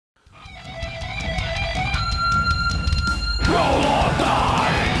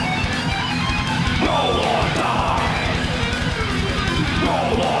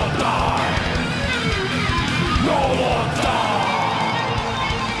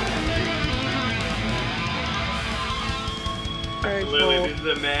is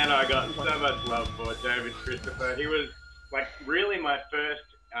the man I got so much love for, David Christopher. He was like really my first,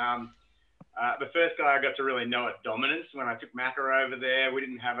 the first guy I got to really know at Dominance when I took Macca over there. We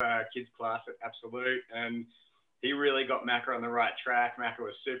didn't have a kids class at Absolute, and he really got Macca on the right track. Macca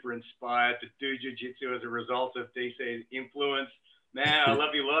was super inspired to do jiu-jitsu as a result of DC's influence. Man, I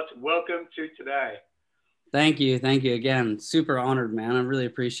love you lots. Welcome to today. Thank you. Thank you again. Super honored, man. I really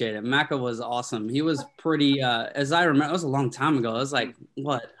appreciate it. Macca was awesome. He was pretty, as I remember, it was a long time ago. I was like,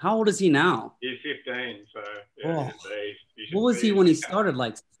 what? How old is he now? He's 15, so yeah, Oh, he's a beast. what was he when he started?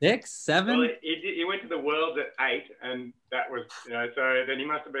 Like 6, 7? Well, he went to the Worlds at 8, and that was, so then he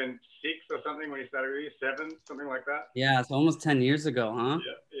must have been 6 or something when he started, 7, something like that. Yeah, it's almost 10 years ago, huh?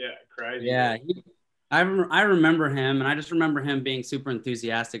 Yeah, crazy. Yeah, I remember him, and I just remember him being super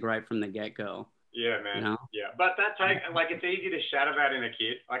enthusiastic right from the get-go. Yeah, man. You know? Yeah, but it's easy to shatter that in a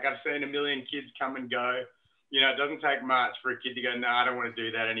kid. Like I've seen a million kids come and go. It doesn't take much for a kid to go, no, I don't want to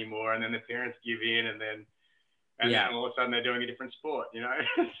do that anymore. And then the parents give in, and then all of a sudden they're doing a different sport, So.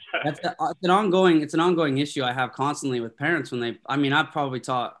 It's an ongoing issue I have constantly with parents I've probably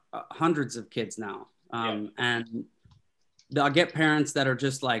taught hundreds of kids now. And I'll get parents that are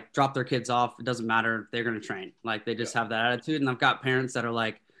just like, drop their kids off. It doesn't matter. They're going to train. Like they just have that attitude. And I've got parents that are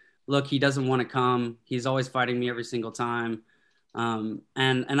like, look, he doesn't want to come. He's always fighting me every single time. And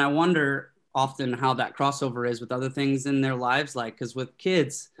I wonder often how that crossover is with other things in their lives. Like, cause with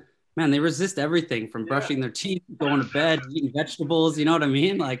kids, man, they resist everything from brushing their teeth, going to bed, eating vegetables. You know what I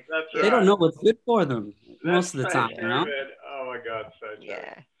mean? Like they don't know what's good for them most of the time, true, man. Oh my God. So true.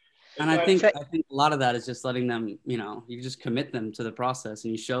 Yeah. And I think a lot of that is just letting them, you just commit them to the process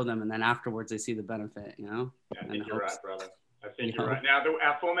and you show them, and then afterwards they see the benefit, Yeah, I think you're right, brother. I think you're right. Now,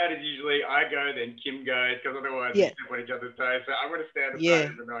 our format is usually I go, then Kim goes, because otherwise we step on each other's toes. So I'm going to stand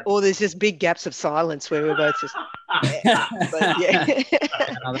aside. Or there's just big gaps of silence where we're both just,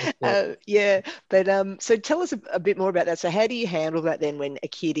 so tell us a bit more about that. So how do you handle that then when a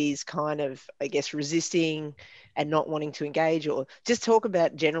kid is kind of, I guess, resisting and not wanting to engage, or just talk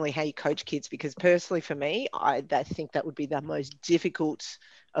about generally how you coach kids? Because personally for me, I think that would be the most difficult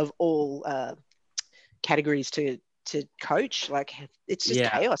of all categories to coach. Like it's just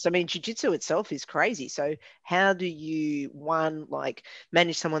chaos. I mean, jiu-jitsu itself is crazy. So how do you, one, like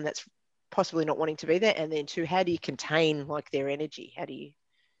manage someone that's possibly not wanting to be there, and then two, how do you contain like their energy? How do you?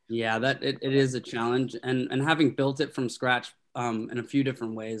 Yeah, that it is a challenge, and having built it from scratch in a few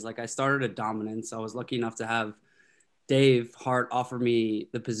different ways. Like I started at Dominance. I was lucky enough to have Dave Hart offer me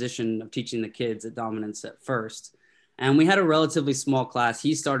the position of teaching the kids at Dominance at first. And we had a relatively small class.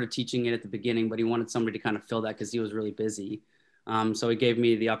 He started teaching it at the beginning, but he wanted somebody to kind of fill that because he was really busy. So he gave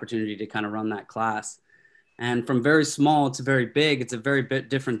me the opportunity to kind of run that class. And from very small to very big, it's a very bit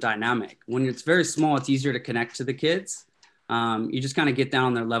different dynamic. When it's very small, it's easier to connect to the kids. You just kind of get down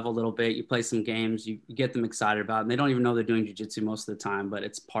on their level a little bit. You play some games, you get them excited about it. And they don't even know they're doing jiu-jitsu most of the time, but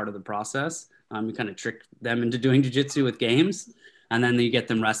it's part of the process. You kind of trick them into doing jiu-jitsu with games. And then you get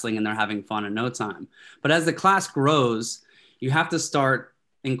them wrestling and they're having fun in no time. But as the class grows, you have to start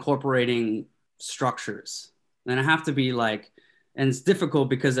incorporating structures. And it have to be like, and it's difficult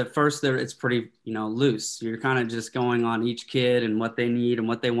because at first it's pretty, loose. You're kind of just going on each kid and what they need and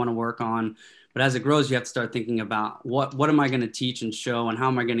what they want to work on. But as it grows, you have to start thinking about what am I going to teach and show, and how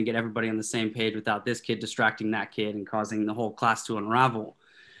am I going to get everybody on the same page without this kid distracting that kid and causing the whole class to unravel.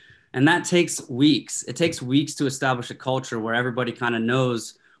 And that takes weeks. It takes weeks to establish a culture where everybody kind of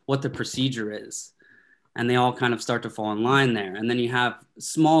knows what the procedure is. And they all kind of start to fall in line there. And then you have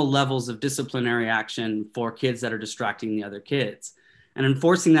small levels of disciplinary action for kids that are distracting the other kids. And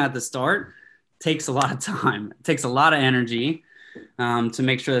enforcing that at the start takes a lot of time. It takes a lot of energy to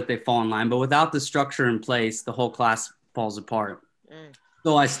make sure that they fall in line. But without the structure in place, the whole class falls apart.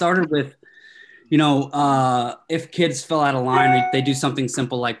 So I started with, if kids fell out of line, they do something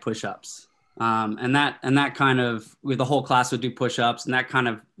simple like push-ups. And that kind of, the whole class would do push-ups, and that kind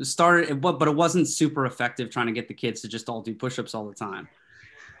of started, but it wasn't super effective trying to get the kids to just all do push-ups all the time.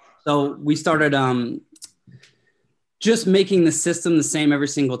 So we started just making the system the same every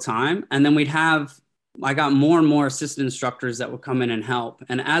single time. And then I got more and more assistant instructors that would come in and help.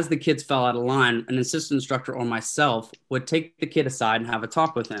 And as the kids fell out of line, an assistant instructor or myself would take the kid aside and have a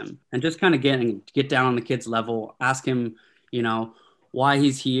talk with him and just kind of get down on the kid's level, ask him, why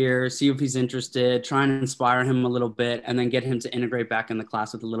he's here, see if he's interested, try and inspire him a little bit, and then get him to integrate back in the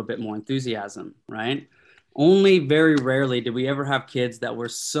class with a little bit more enthusiasm, right? Only very rarely did we ever have kids that were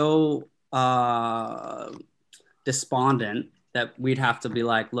so despondent that we'd have to be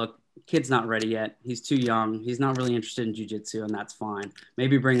like, look, kid's not ready yet. He's too young. He's not really interested in jiu-jitsu, and that's fine.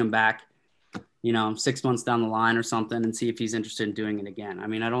 Maybe bring him back you know, 6 months down the line or something and see if he's interested in doing it again. I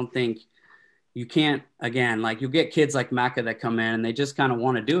mean, I don't think you can't, again, like you get kids like Maka that come in and they just kind of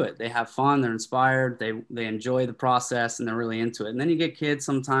want to do it. They have fun, they're inspired, they enjoy the process and they're really into it. And then you get kids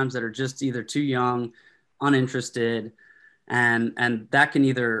sometimes that are just either too young, uninterested, and that can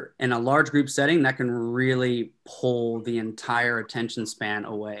either, in a large group setting, that can really pull the entire attention span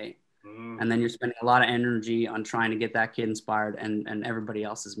away. And then you're spending a lot of energy on trying to get that kid inspired, and everybody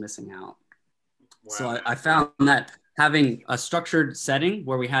else is missing out. Wow. So I found that having a structured setting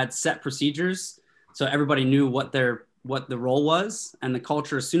where we had set procedures, so everybody knew what the role was and the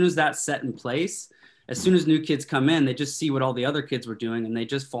culture, as soon as that's set in place, as soon as new kids come in, they just see what all the other kids were doing and they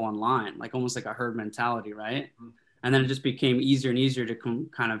just fall in line, like almost like a herd mentality, right? And then it just became easier and easier to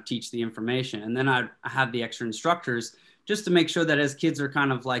kind of teach the information. And then I have the extra instructors just to make sure that as kids are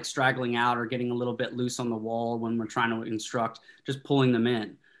kind of like straggling out or getting a little bit loose on the wall when we're trying to instruct, just pulling them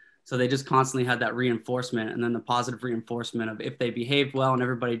in. So they just constantly had that reinforcement, and then the positive reinforcement of if they behaved well and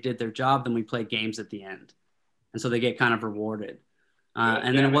everybody did their job, then we play games at the end. And so they get kind of rewarded.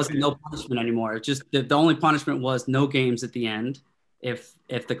 And then it wasn't no punishment anymore. It's just the only punishment was no games at the end if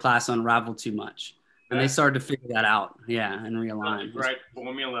the class unraveled too much. And they started to figure that out, and realign. That's a great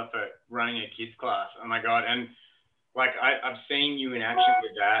formula for running a kids class. Oh my God. And like I've seen you in action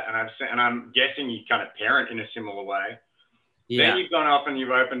with that, and I'm guessing you kind of parent in a similar way. Yeah. Then you've gone off and you've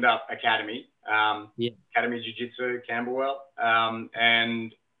opened up Academy, Academy Jiu-Jitsu, Camberwell.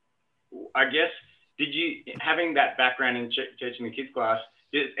 And I guess, having that background in teaching the kids class,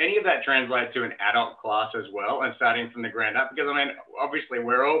 does any of that translate to an adult class as well and starting from the ground up? Because I mean, obviously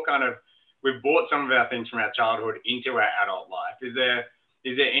we're all we've brought some of our things from our childhood into our adult life. Is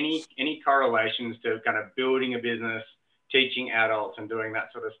there any correlations to kind of building a business, teaching adults and doing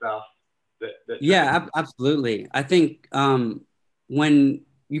that sort of stuff? Yeah, absolutely. I think when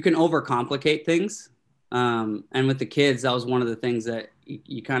you can overcomplicate things, and with the kids, that was one of the things that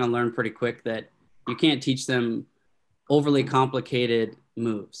you kind of learn pretty quick, that you can't teach them overly complicated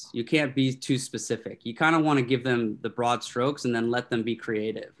moves. You can't be too specific. You kind of want to give them the broad strokes and then let them be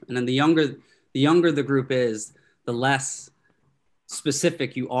creative. And then the younger the group is, the less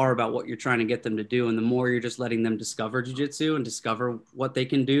specific you are about what you're trying to get them to do, and the more you're just letting them discover jiu-jitsu and discover what they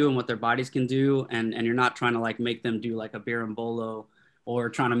can do and what their bodies can do, and you're not trying to like make them do like a berimbolo or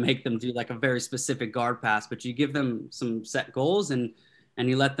trying to make them do like a very specific guard pass, but you give them some set goals and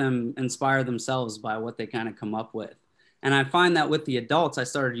you let them inspire themselves by what they kind of come up with. And I find that with the adults, I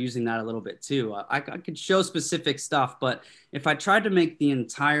started using that a little bit too. I could show specific stuff, but if I tried to make the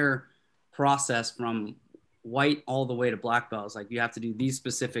entire process from white all the way to black belts, like you have to do these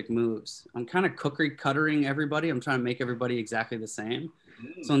specific moves, I'm kind of cookie cuttering everybody. I'm trying to make everybody exactly the same.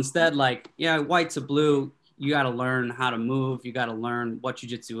 So instead, like, white to blue, you got to learn how to move. You got to learn what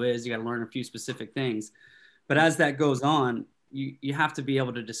jiu-jitsu is. You got to learn a few specific things. But as that goes on, you have to be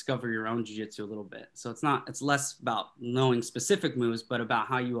able to discover your own jiu-jitsu a little bit. So it's less about knowing specific moves, but about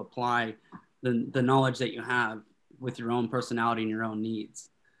how you apply the knowledge that you have with your own personality and your own needs.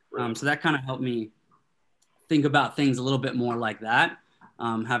 So that kind of helped me think about things a little bit more like that,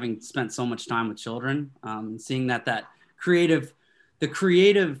 having spent so much time with children, seeing that the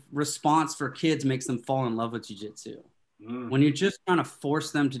creative response for kids makes them fall in love with jiu-jitsu. When you're just trying to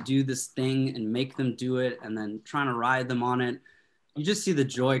force them to do this thing and make them do it and then trying to ride them on it, you just see the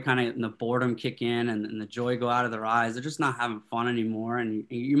joy kind of and the boredom kick in and the joy go out of their eyes. They're just not having fun anymore. And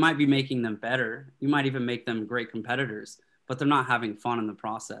you might be making them better. You might even make them great competitors, but they're not having fun in the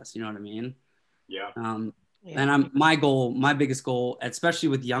process. You know what I mean? Yeah. And my biggest goal, especially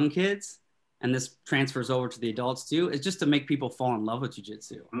with young kids, and this transfers over to the adults too, is just to make people fall in love with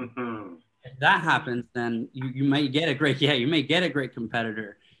jiu-jitsu. If that happens, then you may get a great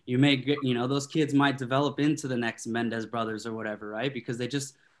competitor. You may get, those kids might develop into the next Mendez brothers or whatever, right? Because they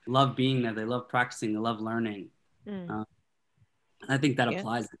just love being there. They love practicing. They love learning. I think that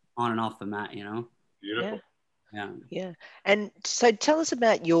applies on and off the mat, Beautiful. Yeah. And so tell us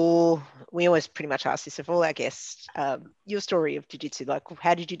about we always pretty much ask this of all our guests, your story of jiu-jitsu. Like,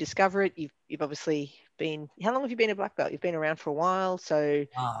 how did you discover it? You've obviously how long have you been a black belt? You've been around for a while, so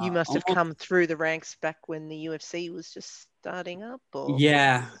you must have come through the ranks back when the UFC was just starting up, or?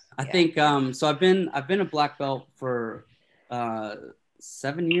 I think so I've been a black belt for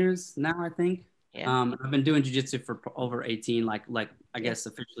 7 years now, I think. I've been doing jiu-jitsu for over 18, I guess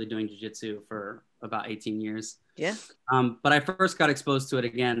officially doing jiu-jitsu for about 18 years. But I first got exposed to it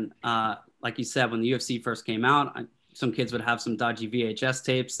again, like you said, when the UFC first came out. Some kids would have some dodgy VHS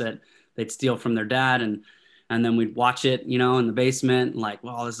tapes that they'd steal from their dad, and then we'd watch it, in the basement, like,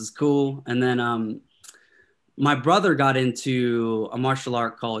 wow, this is cool. And then my brother got into a martial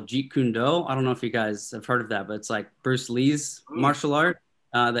art called Jeet Kune Do. I don't know if you guys have heard of that, but it's like Bruce Lee's martial art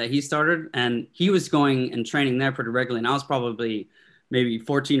that he started. And he was going and training there pretty regularly. And I was probably maybe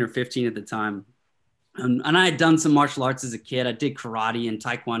 14 or 15 at the time. And I had done some martial arts as a kid. I did karate and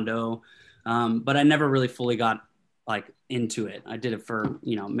taekwondo, but I never really fully got like into it. I did it for,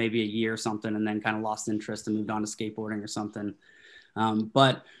 you know, maybe a year or something, and then kind of lost interest and moved on to skateboarding or something.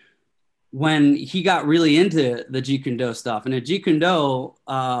 But when he got really into the Jeet Kune Do stuff, and at Jeet Kune Do,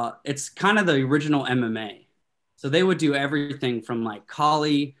 it's kind of the original MMA. So they would do everything from like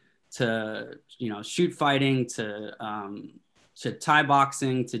Kali to, you know, shoot fighting to Thai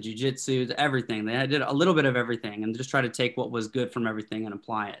boxing to jiu-jitsu to everything. They did a little bit of everything and just try to take what was good from everything and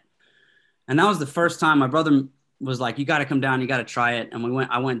apply it. And that was the first time my brother was like, you got to come down, you got to try it. And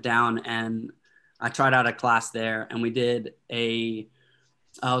I went down and I tried out a class there, and we did it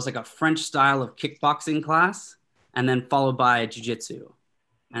was like a French style of kickboxing class, and then followed by jiu-jitsu.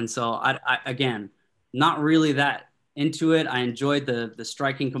 And so I again, not really that into it. I enjoyed the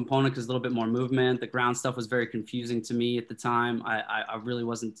striking component because a little bit more movement. The ground stuff was very confusing to me at the time. I really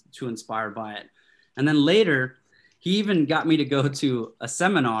wasn't too inspired by it. And then later, he even got me to go to a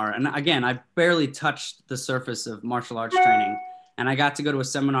seminar. And again, I barely touched the surface of martial arts training. And I got to go to a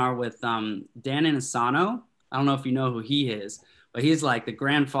seminar with Dan Inosanto. I don't know if you know who he is, but he's like the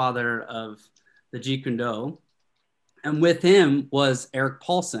grandfather of the Jeet Kune Do. And with him was Eric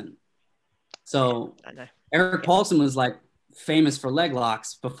Paulson. So Eric Paulson was like famous for leg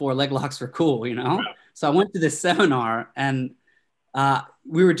locks before leg locks were cool, you know? So I went to this seminar, and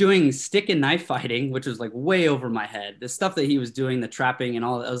we were doing stick and knife fighting, which was like way over my head. The stuff that he was doing, the trapping and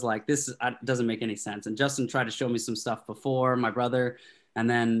all, I was like, this doesn't make any sense. And Justin tried to show me some stuff before, my brother. And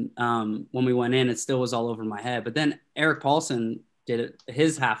then when we went in, it still was all over my head. But then Eric Paulson did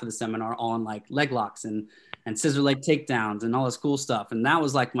his half of the seminar on like leg locks and scissor leg takedowns and all this cool stuff. And that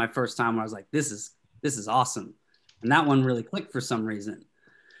was like my first time where I was like, this is awesome. And that one really clicked for some reason.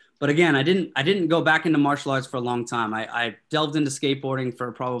 But again, I didn't go back into martial arts for a long time. I delved into skateboarding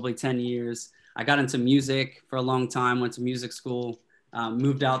for probably 10 years. I got into music for a long time, went to music school,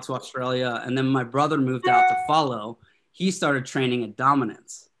 moved out to Australia. And then my brother moved out to follow. He started training at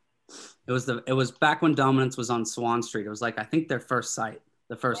Dominance. It was back when Dominance was on Swan Street. It was like, I think their first site,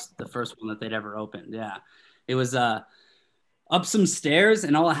 the first one that they'd ever opened. Yeah. It was up some stairs,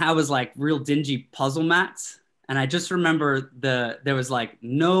 and all I had was like real dingy puzzle mats. And I just remember there was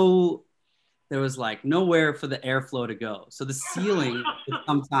nowhere for the airflow to go. So the ceiling would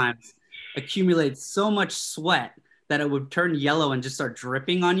sometimes accumulate so much sweat that it would turn yellow and just start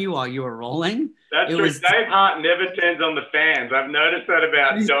dripping on you while you were rolling. That's true. Dave Hart never turns on the fans. I've noticed that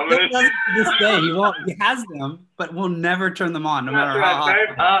about Dominance. To this day, he has them, but will never turn them on, no matter how hot.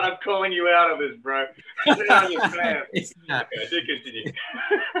 Dave Hart, I'm calling you out of this, bro. Turn on your fans. Okay, do continue.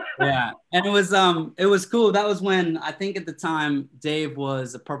 Yeah, and it was cool. That was when I think at the time Dave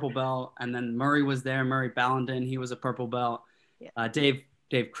was a purple belt, and then Murray was there. Murray Ballenden, he was a purple belt. Yeah. Dave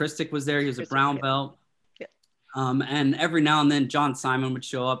Christic was there. He was a brown belt. Yeah. And every now and then John Simon would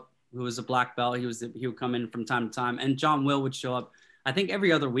show up, who was a black belt. He would come in from time to time, and John Will would show up, I think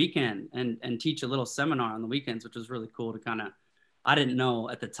every other weekend and teach a little seminar on the weekends, which was really cool to kind of, I didn't know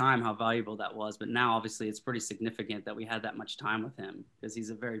at the time how valuable that was, but now obviously it's pretty significant that we had that much time with him because he's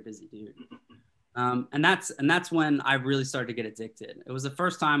a very busy dude. And that's when I really started to get addicted. It was the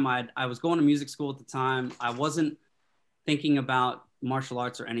first time I was going to music school at the time. I wasn't thinking about martial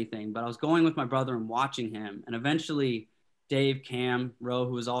arts or anything, but I was going with my brother and watching him, and eventually Dave, Cam, Roe,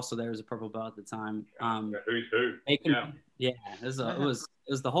 who was also there as a purple belt at the time. Who's who? Yeah, it was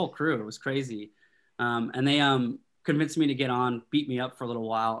the whole crew. It was crazy. And they convinced me to get on, beat me up for a little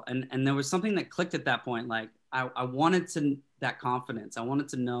while. And there was something that clicked at that point. Like I wanted that confidence. I wanted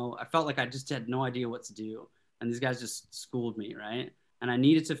to know, I felt like I just had no idea what to do. And these guys just schooled me, right? And I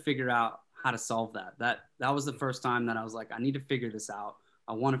needed to figure out how to solve that. That was the first time that I was like, I need to figure this out.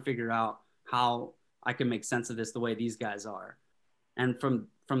 I want to figure out how I can make sense of this the way these guys are. And from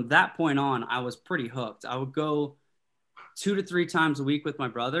that point on, I was pretty hooked. I would go 2 to 3 times a week with my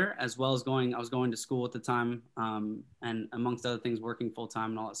brother, as well as I was going to school at the time, and amongst other things, working full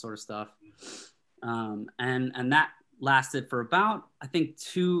time and all that sort of stuff. And that lasted for about, I think,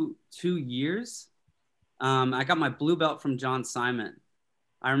 two years. I got my blue belt from John Simon.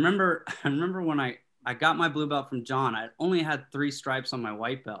 I remember when I got my blue belt from John, I only had 3 stripes on my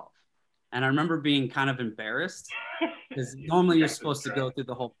white belt. And I remember being kind of embarrassed because normally you're supposed to go through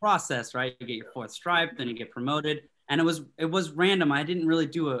the whole process, right? You get your 4th stripe, then you get promoted. And it was random. I didn't really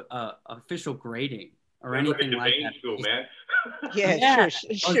do a official grading. or Sounds anything like a that. school, man. Yeah, Yeah.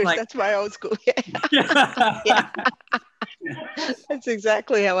 sure. Like, That's my old school. Yeah. Yeah. That's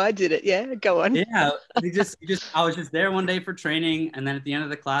exactly how I did it. Yeah, go on. Yeah, I was just there one day for training, and then at the end of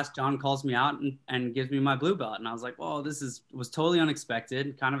the class, John calls me out and gives me my blue belt, and I was like, "Whoa, was totally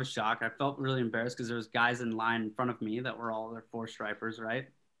unexpected, kind of a shock." I felt really embarrassed because there was guys in line in front of me that were all their 4 stripers, right?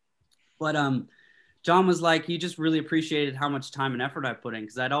 But John was like, he just really appreciated how much time and effort I put in,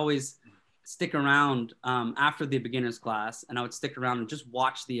 because I'd always stick around after the beginners class, and I would stick around and just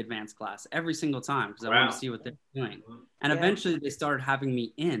watch the advanced class every single time because I wanted to see what they're doing. And eventually they started having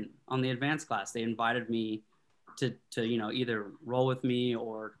me in on the advanced class. They invited me to either roll with me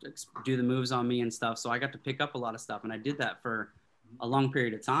or do the moves on me and stuff. So I got to pick up a lot of stuff, and I did that for a long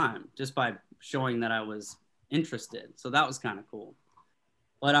period of time just by showing that I was interested. So that was kind of cool.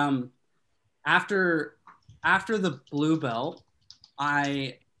 But after the blue belt,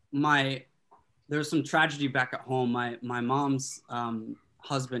 there's some tragedy back at home. My mom's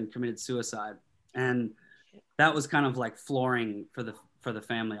husband committed suicide, and that was kind of like flooring for the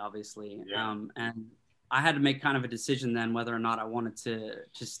family, obviously. Yeah. And I had to make kind of a decision then whether or not I wanted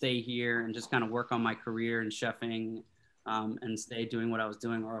to stay here and just kind of work on my career in chefing, and stay doing what I was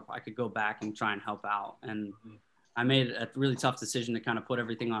doing, or if I could go back and try and help out. And I made a really tough decision to kind of put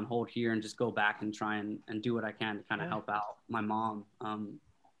everything on hold here and just go back and try and do what I can to kind of help out my mom,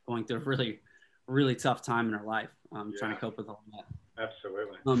 going through a really, really tough time in her life, trying to cope with all that.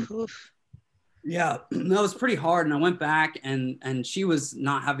 Absolutely. Yeah, that was pretty hard. And I went back and she was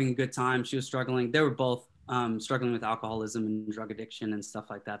not having a good time. She was struggling. They were both struggling with alcoholism and drug addiction and stuff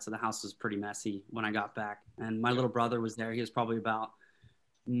like that. So the house was pretty messy when I got back. And my little brother was there. He was probably about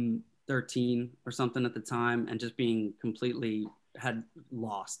 13 or something at the time, and just being completely had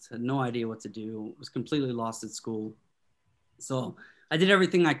no idea what to do, was completely lost at school. So I did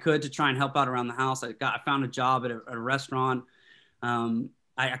everything I could to try and help out around the house. I found a job at a restaurant.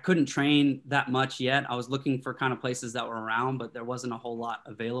 I couldn't train that much yet. I was looking for kind of places that were around, but there wasn't a whole lot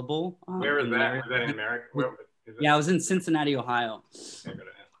available. Where was that? Was that in America? Yeah, I was in Cincinnati, Ohio.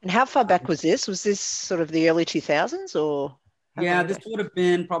 And how far back was this? Was this sort of the early 2000s or? Yeah, this would have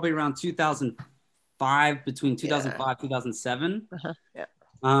been probably around 2005, between 2005, 2007. Yeah.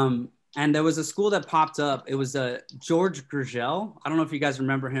 And there was a school that popped up. It was George Gurgel. I don't know if you guys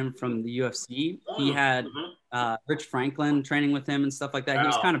remember him from the UFC. He had Rich Franklin training with him and stuff like that. He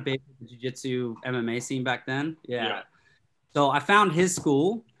was kind of big in the jiu-jitsu MMA scene back then. Yeah. So I found his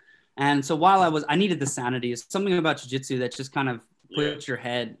school. And so while I needed the sanity. It's something about jiu-jitsu that just kind of puts your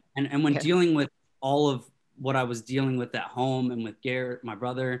head. And when dealing with all of what I was dealing with at home and with Garrett, my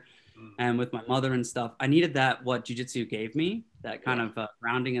brother, and with my mother and stuff, I needed what jiu-jitsu gave me, that kind of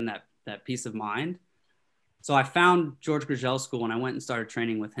grounding and that peace of mind. So I found George Gurgel's school and I went and started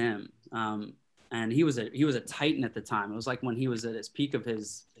training with him. And he was a titan at the time. It was like when he was at his peak of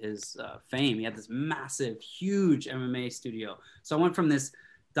his fame. He had this massive, huge MMA studio. So I went from this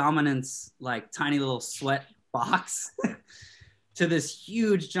dominance, like tiny little sweat box to this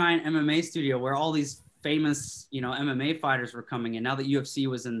huge giant MMA studio where all these famous, MMA fighters were coming in. Now that UFC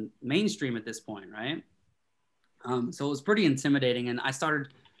was in mainstream at this point, right? So it was pretty intimidating. And I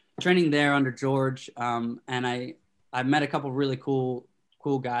started training there under George. And I met a couple really cool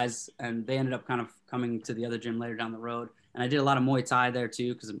guys, and they ended up kind of coming to the other gym later down the road. And I did a lot of Muay Thai there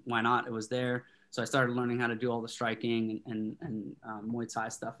too, because why not? It was there. So I started learning how to do all the striking and Muay Thai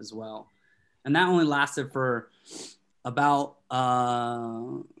stuff as well. And that only lasted for about,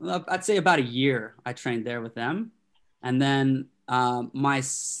 I'd say about a year. I trained there with them. And then my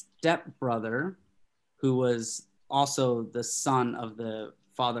stepbrother, who was also the son of the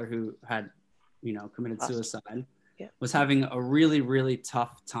father who had, committed suicide, was having a really, really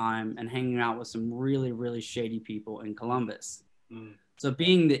tough time and hanging out with some really, really shady people in Columbus. So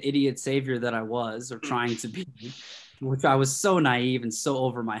being the idiot savior that I was, or trying to be, which I was so naive and so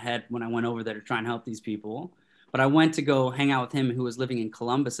over my head when I went over there to try and help these people. But I went to go hang out with him, who was living in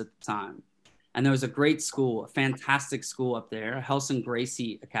Columbus at the time. And there was a great school, a fantastic school up there, Helson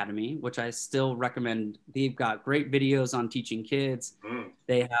Gracie Academy, which I still recommend. They've got great videos on teaching kids.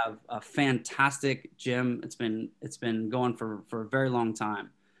 They have a fantastic gym. It's been going for a very long time.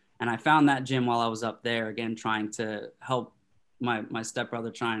 And I found that gym while I was up there, again, trying to help my stepbrother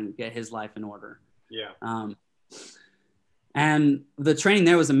try and get his life in order. And the training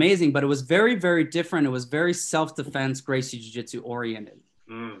there was amazing, but it was very, very different. It was very self-defense, Gracie Jiu-Jitsu oriented.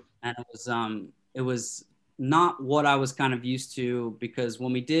 And it was not what I was kind of used to, because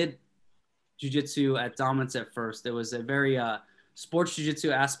when we did jiu-jitsu at Dominance at first, there was a very sports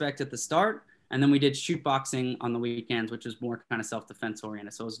jiu-jitsu aspect at the start. And then we did shoot boxing on the weekends, which was more kind of self-defense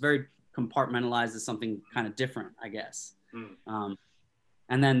oriented. So it was very compartmentalized as something kind of different, I guess. Mm.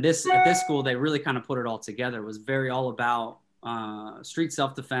 And then at this school, they really kind of put it all together. It was very all about street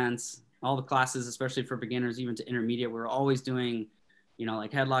self-defense. All the classes, especially for beginners, even to intermediate, we were always doing, you know,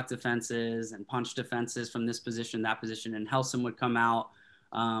 like headlock defenses and punch defenses from this position, that position. And Helson would come out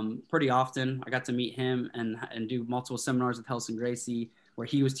pretty often. I got to meet him and do multiple seminars with Helson Gracie, where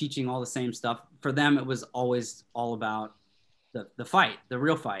he was teaching all the same stuff. For them, it was always all about the fight, the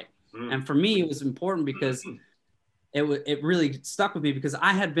real fight. Mm. And for me, it was important because it really stuck with me, because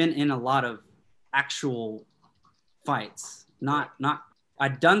I had been in a lot of actual fights.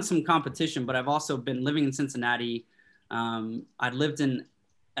 I'd done some competition, but I've also been living in Cincinnati. I'd lived in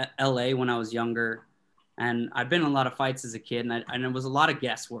LA when I was younger, and I'd been in a lot of fights as a kid, and it was a lot of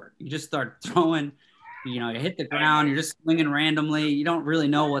guesswork. You just start throwing, you know, you hit the ground, you're just swinging randomly. You don't really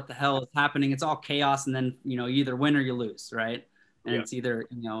know what the hell is happening. It's all chaos. And then, you know, you either win or you lose, right? And it's either,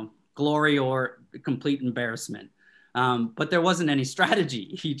 you know, glory or complete embarrassment. But there wasn't any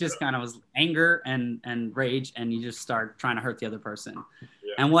strategy. He just kind of was anger and rage, and you just start trying to hurt the other person.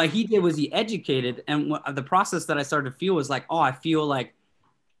 Yeah. And what he did was he educated. And the process that I started to feel was like, oh, I feel like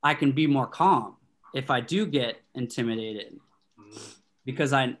I can be more calm if I do get intimidated,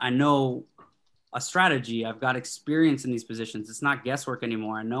 because I know a strategy. I've got experience in these positions. It's not guesswork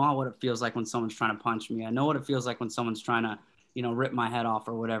anymore. I know what it feels like when someone's trying to punch me. I know what it feels like when someone's trying to, you know, rip my head off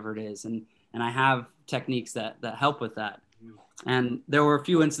or whatever it is. And I have techniques that help with that. And there were a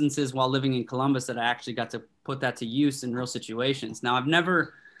few instances while living in Columbus that I actually got to put that to use in real situations. Now,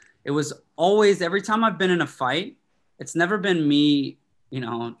 it was always, every time I've been in a fight, it's never been me, you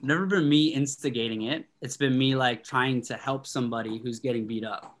know, never been me instigating it. It's been me like trying to help somebody who's getting beat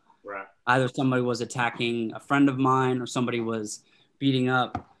up. Right. Either somebody was attacking a friend of mine, or somebody was beating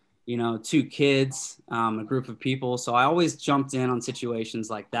up, you know, two kids, a group of people. So I always jumped in on situations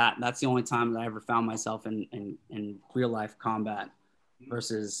like that. And that's the only time that I ever found myself in real life combat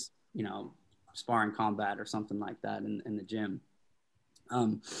versus, you know, sparring combat or something like that in the gym.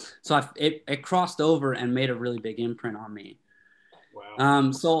 So it crossed over and made a really big imprint on me.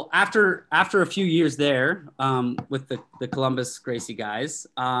 Wow. So after a few years there, with the Columbus Gracie guys,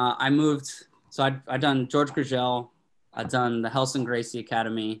 I moved. So I'd done George Gurgel. I'd done the Helson Gracie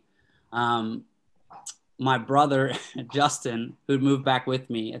Academy. My brother, Justin, who'd moved back with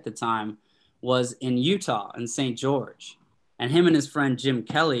me at the time, was in Utah in St. George. And him and his friend Jim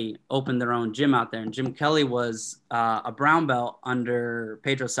Kelly opened their own gym out there. And Jim Kelly was a brown belt under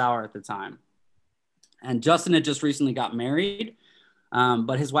Pedro Sauer at the time. And Justin had just recently got married.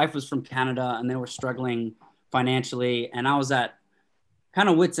 But his wife was from Canada, and they were struggling financially. And I was at kind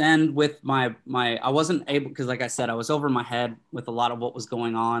of wit's end with I wasn't able, because like I said, I was over my head with a lot of what was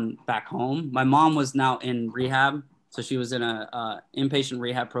going on back home. My mom was now in rehab. So she was in a inpatient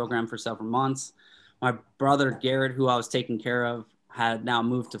rehab program for several months. My brother, Garrett, who I was taking care of, had now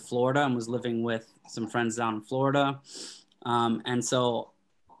moved to Florida and was living with some friends down in Florida. And so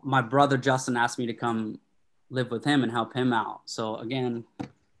my brother, Justin, asked me to come live with him and help him out. So again,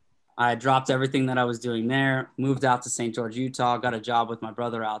 I dropped everything that I was doing there, moved out to St. George, Utah, got a job with my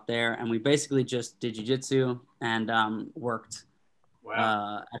brother out there. And we basically just did jiu-jitsu and worked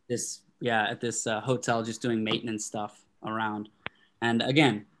at this hotel, just doing maintenance stuff around. And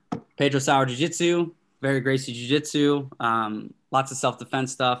again, Pedro Sauer Jiu-Jitsu, Very Gracie Jiu-Jitsu, lots of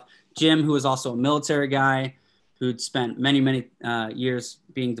self-defense stuff. Jim, who was also a military guy, who'd spent many years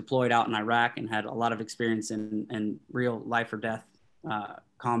being deployed out in Iraq and had a lot of experience in real life or death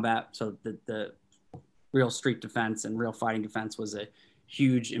combat. So the real street defense and real fighting defense was a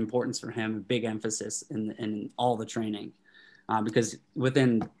huge importance for him, a big emphasis in all the training. Because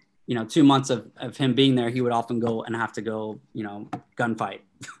within, 2 months of him being there, he would often go and have to go, gunfight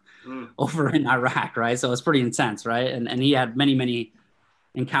over in Iraq, right? So it's pretty intense, right? And he had many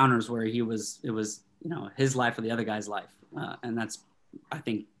encounters where it was his life or the other guy's life. And that's, I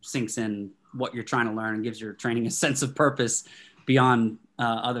think, sinks in what you're trying to learn and gives your training a sense of purpose beyond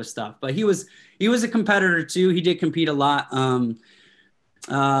other stuff. But he was a competitor too. He did compete a lot.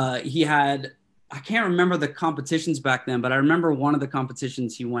 I can't remember the competitions back then, but I remember one of the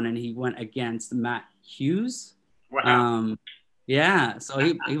competitions he went against Matt Hughes. Wow. Yeah. So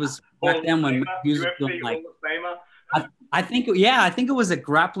he was back then when Matt Hughes was doing like, I think it was a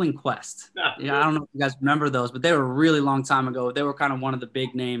Grappling Quest. Yeah, I don't know if you guys remember those, but they were a really long time ago. They were kind of one of the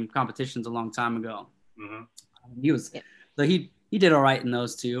big name competitions a long time ago. Mm-hmm. So he did all right in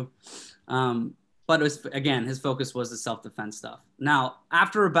those two. But it was, again, his focus was the self-defense stuff. Now,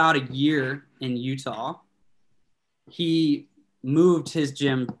 after about a year in Utah, he moved his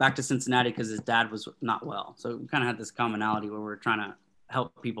gym back to Cincinnati because his dad was not well. So we kind of had this commonality where we were trying to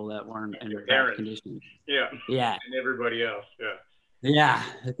help people that weren't in bad parents. conditions. Yeah. Yeah. And everybody else. Yeah. Yeah,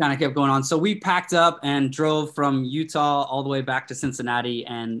 it kind of kept going on. So we packed up and drove from Utah all the way back to Cincinnati,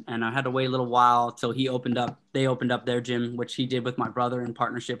 and I had to wait a little while till they opened up their gym, which he did with my brother in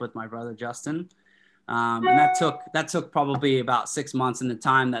partnership with my brother Justin. And that took probably about 6 months. In the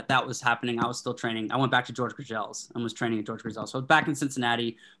time that was happening, I was still training. I went back to George Grizel's and was training at George Grizel's. So I was back in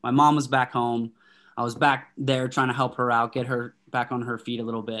Cincinnati. My mom was back home. I was back there trying to help her out, get her back on her feet a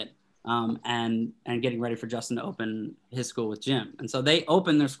little bit. And getting ready for Justin to open his school with Jim. And so they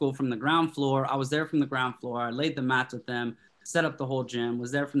opened their school from the ground floor. I was there from the ground floor. I laid the mats with them, set up the whole gym,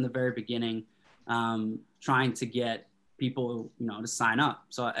 was there from the very beginning, trying to get people, to sign up.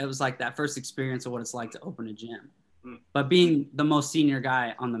 So it was like that first experience of what it's like to open a gym. But being the most senior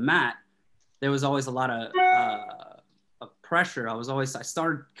guy on the mat, there was always a lot of pressure. I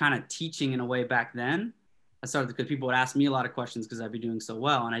started kind of teaching in a way back then. I started because people would ask me a lot of questions because I'd be doing so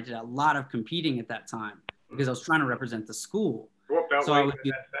well. And I did a lot of competing at that time because I was trying to represent the school. What belt were you at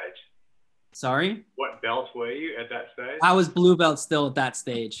that stage? Sorry? What belt were you at that stage? I was blue belt still at that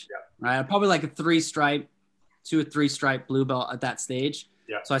stage. Yeah. Right? Probably like a 2 or 3 stripe blue belt at that stage.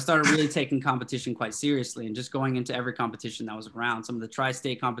 Yeah. So I started really taking competition quite seriously and just going into every competition that was around. Some of the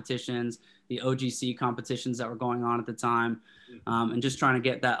tri-state competitions, the OGC competitions that were going on at the time, and just trying to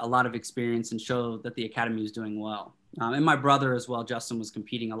get a lot of experience and show that the academy was doing well. And my brother as well, Justin, was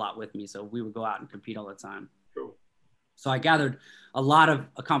competing a lot with me. So we would go out and compete all the time. Cool. So I gathered a lot of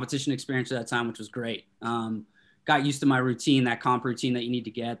a competition experience at that time, which was great. Got used to my routine, that comp routine that you need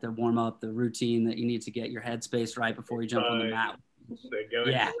to get, the warm up, the routine that you need to get your headspace right before you jump on the mat.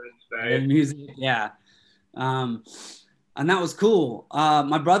 The music, yeah. And that was cool.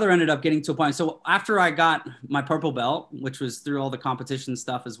 My brother ended up getting to a point. So after I got my purple belt, which was through all the competition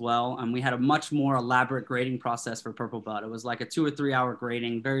stuff as well, and we had a much more elaborate grading process for purple belt. It was like a 2 or 3 hour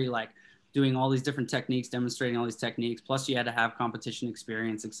grading, very like doing all these different techniques, demonstrating all these techniques. Plus you had to have competition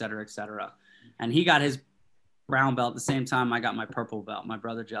experience, et cetera, et cetera. And he got his brown belt at the same time I got my purple belt, my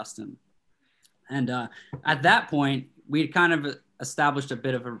brother Justin. And at that point, we had kind of established a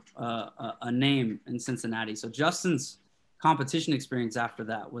bit of a name in Cincinnati. So Justin's competition experience after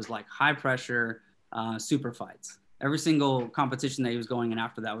that was like high pressure super fights. Every single competition that he was going in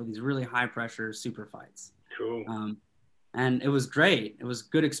after that were these really high pressure super fights. Cool. And it was great. It was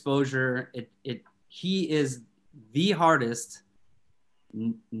good exposure. He is the hardest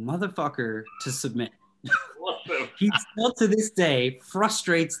motherfucker to submit. Awesome. He still to this day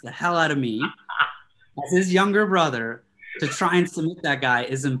frustrates the hell out of me as his younger brother. To try and submit that guy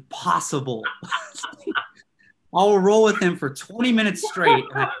is impossible. I'll roll with him for 20 minutes straight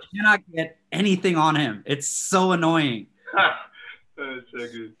and I cannot get anything on him. It's so annoying. That's so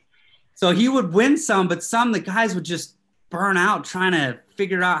good. So he would win some, but some the guys would just burn out trying to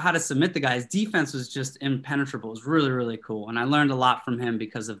figure out how to submit the guy. His defense was just impenetrable. It was really, really cool. And I learned a lot from him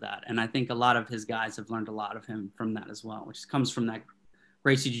because of that. And I think a lot of his guys have learned a lot of him from that as well, which comes from that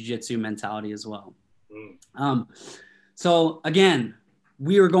Gracie Jiu-Jitsu mentality as well. So again,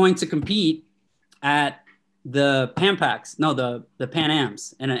 we were going to compete at the Pan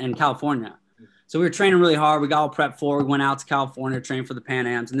Ams in California. So we were training really hard. We got all prepped for it. We went out to California, trained for the Pan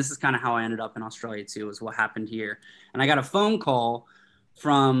Ams. And this is kind of how I ended up in Australia too, is what happened here. And I got a phone call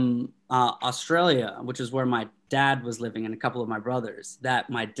from Australia, which is where my dad was living and a couple of my brothers,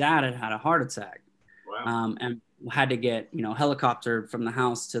 that my dad had a heart attack. Wow. And had to get, helicoptered from the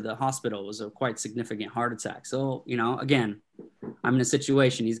house to the hospital. It was a quite significant heart attack. So, again, I'm in a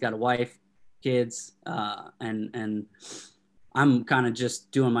situation. He's got a wife, kids, and I'm kind of just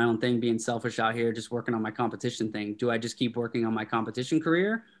doing my own thing, being selfish out here, just working on my competition thing. Do I just keep working on my competition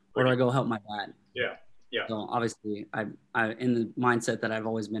career or do I go help my dad? Yeah. Yeah. So obviously I in the mindset that I've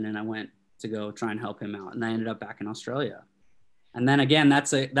always been in, I went to go try and help him out, and I ended up back in Australia. And then again,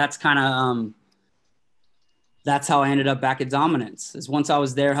 that's how I ended up back at Dominance. Is once I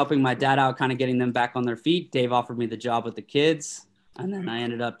was there helping my dad out, kind of getting them back on their feet, Dave offered me the job with the kids. And then I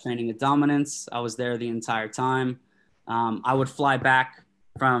ended up training at Dominance. I was there the entire time. I would fly back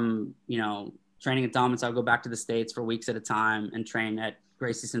from, training at Dominance. I would go back to the States for weeks at a time and train at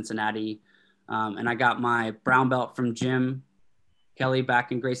Gracie Cincinnati. And I got my brown belt from Jim Kelly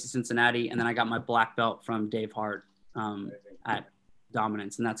back in Gracie Cincinnati. And then I got my black belt from Dave Hart at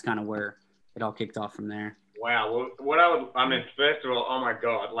Dominance. And that's kind of where it all kicked off from there. Wow. Well, first of all, oh my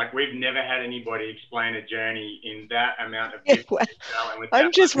God, like we've never had anybody explain a journey in that amount of detail.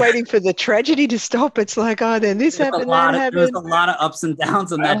 I'm just waiting for the tragedy to stop. It's like, oh, then this happened, that happened. There's a lot of ups and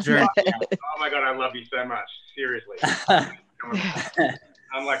downs on that journey. Oh my God, I love you so much. Seriously.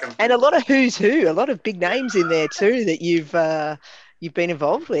 And a lot of who's who, a lot of big names in there too that you've you've been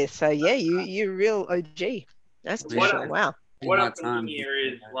involved with. So yeah, you're a real OG. That's for sure. Wow. What I'm thinking here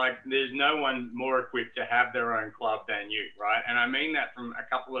is, like, there's no one more equipped to have their own club than you, right? And I mean that from a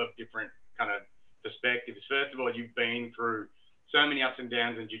couple of different kind of perspectives. First of all, you've been through so many ups and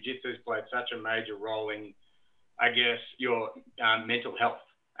downs, and jiu-jitsu's played such a major role in, I guess, your mental health.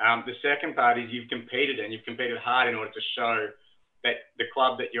 The second part is you've competed, and you've competed hard in order to show that the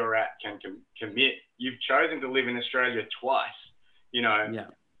club that you're at can commit. You've chosen to live in Australia twice, you know. Yeah.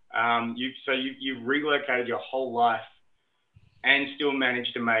 You've relocated your whole life and still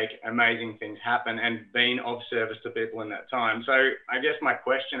managed to make amazing things happen and been of service to people in that time. So I guess my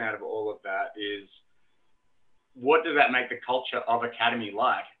question out of all of that is, what does that make the culture of Academy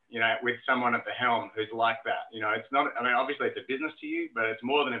like, you know, with someone at the helm who's like that? You know, it's not, I mean, obviously it's a business to you, but it's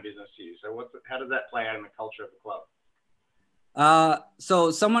more than a business to you. So how does that play out in the culture of the club?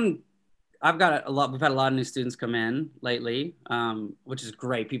 We've had a lot of new students come in lately, which is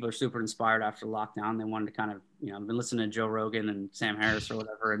great. People are super inspired after lockdown. They wanted to kind of, you know, been listening to Joe Rogan and Sam Harris or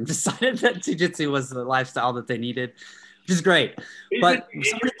whatever, and decided that jiu-jitsu was the lifestyle that they needed, which is great. But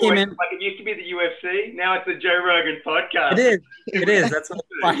somebody came in, like it used to be the UFC. Now it's the Joe Rogan podcast. It is. That's what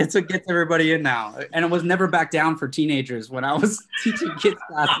gets everybody in now. And it was never back down for teenagers when I was teaching kids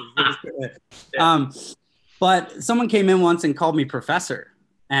classes. But someone came in once and called me professor.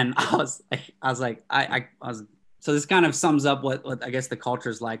 And I was like, so this kind of sums up what I guess the culture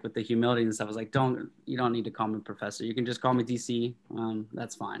is like with the humility and stuff. I was like, you don't need to call me professor. You can just call me DC.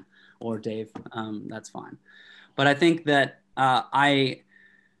 That's fine. Or Dave. That's fine. But I think that the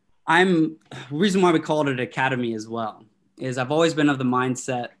reason why we called it Academy as well is I've always been of the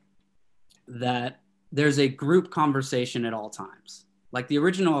mindset that there's a group conversation at all times. Like the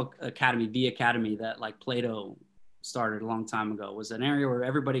original Academy, the Academy that like Plato started a long time ago, was an area where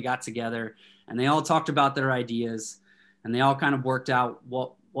everybody got together and they all talked about their ideas and they all kind of worked out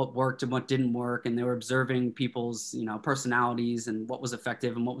what worked and what didn't work. And they were observing people's, you know, personalities and what was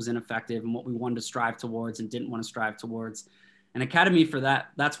effective and what was ineffective and what we wanted to strive towards and didn't want to strive towards. An Academy for that.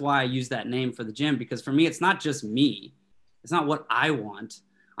 That's why I use that name for the gym, because for me, it's not just me. It's not what I want.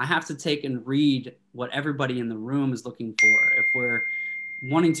 I have to take and read what everybody in the room is looking for. If we're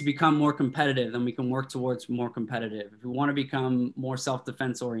wanting to become more competitive, then we can work towards more competitive. If we want to become more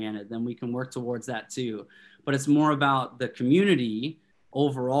self-defense oriented, then we can work towards that too. But it's more about the community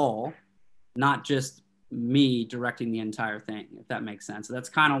overall, not just me directing the entire thing, if that makes sense. So that's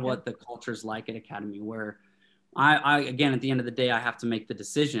kind of what the culture is like at Academy, where I again, at the end of the day, I have to make the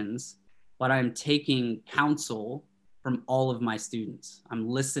decisions, but I'm taking counsel from all of my students. I'm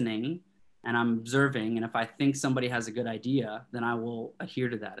listening and I'm observing. And if I think somebody has a good idea, then I will adhere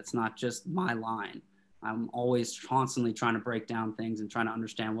to that. It's not just my line. I'm always constantly trying to break down things and trying to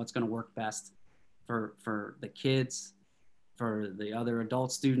understand what's going to work best for the kids, for the other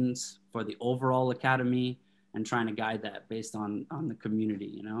adult students, for the overall academy, and trying to guide that based on the community,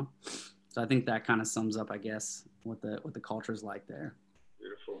 you know? So I think that kind of sums up, I guess, what the culture is like there.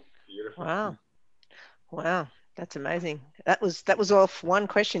 Beautiful. Wow. That's amazing. That was off one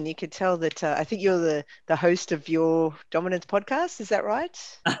question. You could tell that I think you're the host of your Dominance podcast. Is that right,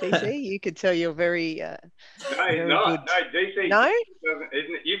 DC? You could tell you're very No, he's not. No, DC. No?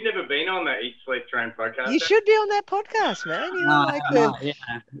 You've never been on the Eat, Sleep, Train podcast. You should be on that podcast, man.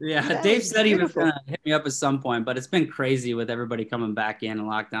 Yeah. Dave said he was going to hit me up at some point, but it's been crazy with everybody coming back in and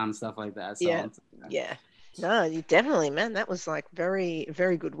lockdown and stuff like that. So yeah. No, you definitely, man. That was like very,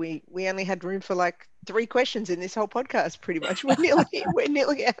 very good. We only had room for like 3 questions in this whole podcast, pretty much. We're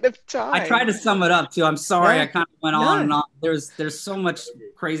nearly out of time. I tried to sum it up too. I'm sorry, I kind of went on and on. There's so much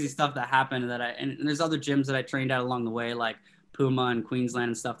crazy stuff that happened and there's other gyms that I trained at along the way, like Puma and Queensland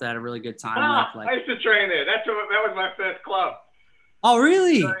and stuff that I had a really good time with. Like, I used to train there. That was my first club. Oh,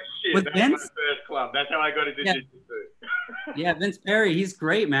 really? With Vince? Was my first club. That's how I got into jiu-jitsu. Yeah, Vince Perry, he's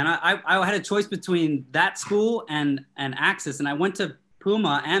great, man. I had a choice between that school and Axis, and I went to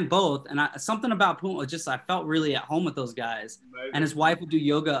Puma and both. And something about Puma, I felt really at home with those guys. Amazing. And his wife would do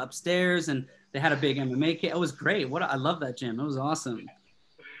yoga upstairs, and they had a big MMA kit. It was great. I love that gym. It was awesome.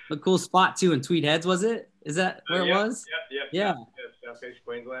 A cool spot too in Tweed Heads, was it? Is that where it was? Yeah. Southeast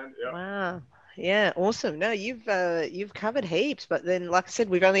Queensland. Yep. Wow. Yeah, awesome. No, you've covered heaps, but then, like I said,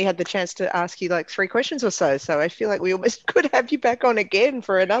 we've only had the chance to ask you like 3 questions or so. So I feel like we almost could have you back on again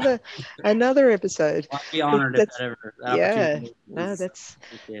for another episode. I'd be honored if that ever. No, that's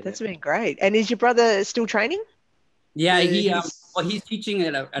been great. And is your brother still training? Yeah, he's teaching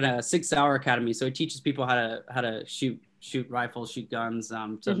at a 6-hour academy, so he teaches people how to shoot rifles, shoot guns,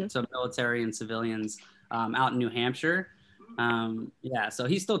 to military and civilians out in New Hampshire. Yeah, so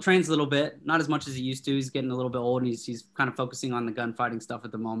he still trains a little bit, not as much as he used to. He's getting a little bit old, and he's kind of focusing on the gunfighting stuff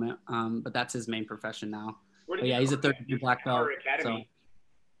at the moment. But that's his main profession now. But yeah, he's a 30 black belt. So.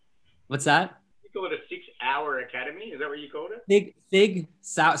 What's that? You call it a 6-hour academy? Is that what you called it?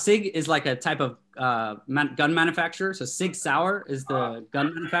 SIG is like a type of gun manufacturer. So Sig Sauer is the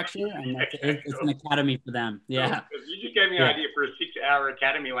gun manufacturer, and it's an academy for them. Yeah. You just gave me an idea for a 6-hour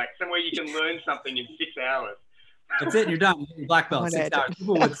academy, like somewhere you can learn something in 6 hours. That's it. You're done. Black belt. 6 hours.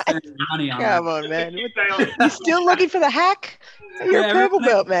 People would spend money on Come on, man. You're still looking for the hack? You're a purple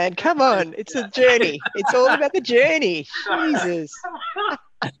belt, man. Come on. It's a journey. It's all about the journey. Jesus.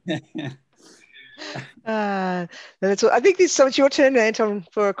 I think this is your turn, Anton,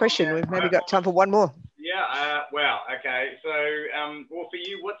 for a question. We've maybe got time for one more. Yeah. Well, okay. So, well, for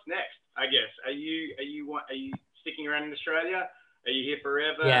you, what's next? I guess are you sticking around in Australia? Are you here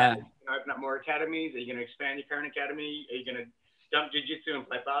forever? Yeah. Are you going to open up more academies? Are you going to expand your current academy? Are you going to dump jiu-jitsu and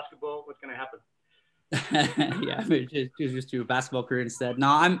play basketball? What's going to happen? Yeah, just do a basketball career instead. No,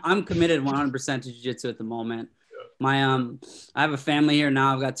 I'm committed 100% to jiu-jitsu at the moment. My I have a family here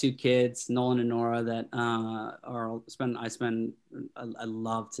now. I've got 2 kids, Nolan and Nora, that I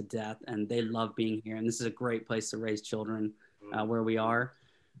love to death, and they love being here. And this is a great place to raise children where we are.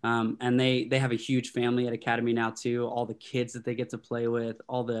 And they have a huge family at Academy now too. All the kids that they get to play with,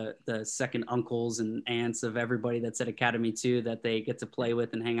 all the second uncles and aunts of everybody that's at Academy too, that they get to play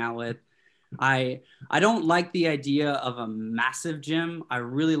with and hang out with. I don't like the idea of a massive gym. I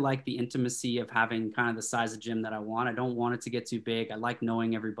really like the intimacy of having kind of the size of gym that I want. I don't want it to get too big. I like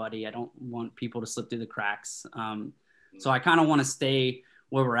knowing everybody. I don't want people to slip through the cracks. So I kind of want to stay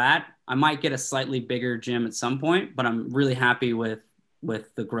where we're at. I might get a slightly bigger gym at some point, but I'm really happy with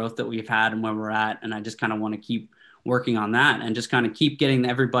the growth that we've had and where we're at. And I just kind of want to keep working on that and just kind of keep getting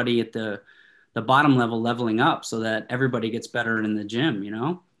everybody at the bottom level leveling up so that everybody gets better in the gym, you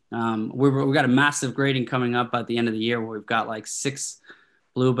know? We've got a massive grading coming up at the end of the year where we've got like 6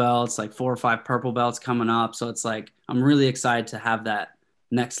 blue belts, like 4 or 5 purple belts coming up. So it's like, I'm really excited to have that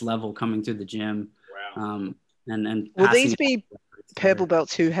next level coming through the gym. Wow. And will these be purple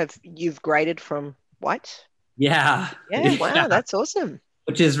belts you've graded from white? Yeah. Wow. That's awesome.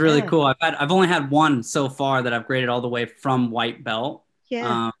 Which is really cool. I've only had one so far that I've graded all the way from white belt.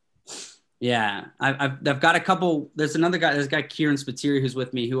 Yeah. Yeah, I've got a couple. There's a guy, Kieran Spiteri, who's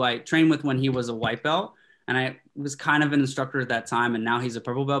with me, who I trained with when he was a white belt. And I was kind of an instructor at that time. And now he's a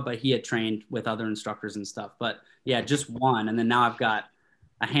purple belt, but he had trained with other instructors and stuff. But yeah, just one. And then now I've got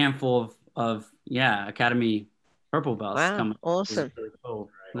a handful of Academy purple belts. Wow, awesome. Really cool.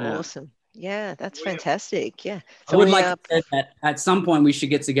 Awesome. Yeah, that's fantastic. Yeah. So I would like to say that at some point we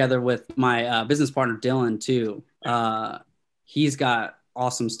should get together with my business partner, Dylan, too. He's got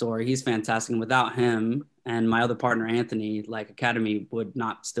awesome story. He's fantastic. And without him and my other partner, Anthony, like Academy would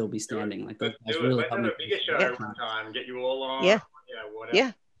not still be standing. Like those guys really have a bigger show one time, get you all on. Yeah. Whatever.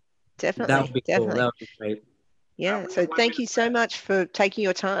 Yeah, definitely. That would be cool. That would be great. Yeah. So thank you so much for taking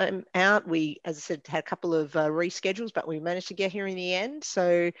your time out. We, as I said, had a couple of reschedules, but we managed to get here in the end.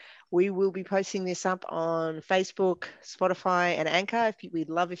 So we will be posting this up on Facebook, Spotify, and Anchor. We'd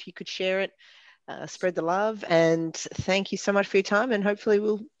love if you could share it. Spread the love, and thank you so much for your time, and hopefully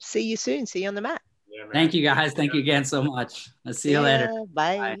we'll see you soon. See you on the mat. Thank you guys. Thank you again so much. I'll see you later.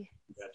 Bye.